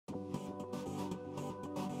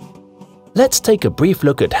let's take a brief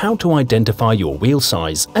look at how to identify your wheel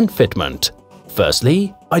size and fitment.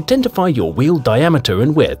 Firstly, identify your wheel diameter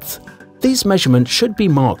and width. These measurements should be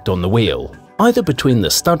marked on the wheel, either between the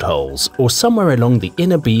stud holes or somewhere along the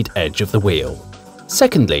inner bead edge of the wheel.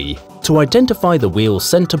 Secondly, to identify the wheel's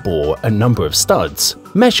center bore and number of studs,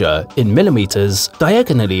 measure in millimeters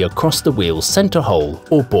diagonally across the wheel's center hole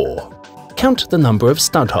or bore. Count the number of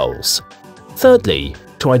stud holes. Thirdly,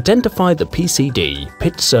 to identify the PCD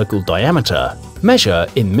pitch circle diameter, measure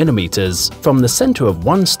in millimeters from the center of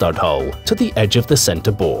one stud hole to the edge of the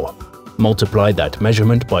center bore. Multiply that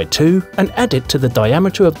measurement by 2 and add it to the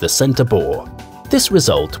diameter of the center bore. This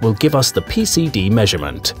result will give us the PCD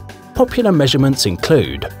measurement. Popular measurements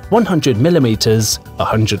include 100 mm,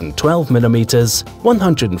 112 mm,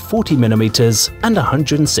 140 mm, and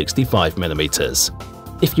 165 mm.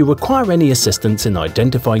 If you require any assistance in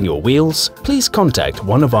identifying your wheels, please contact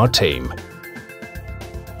one of our team.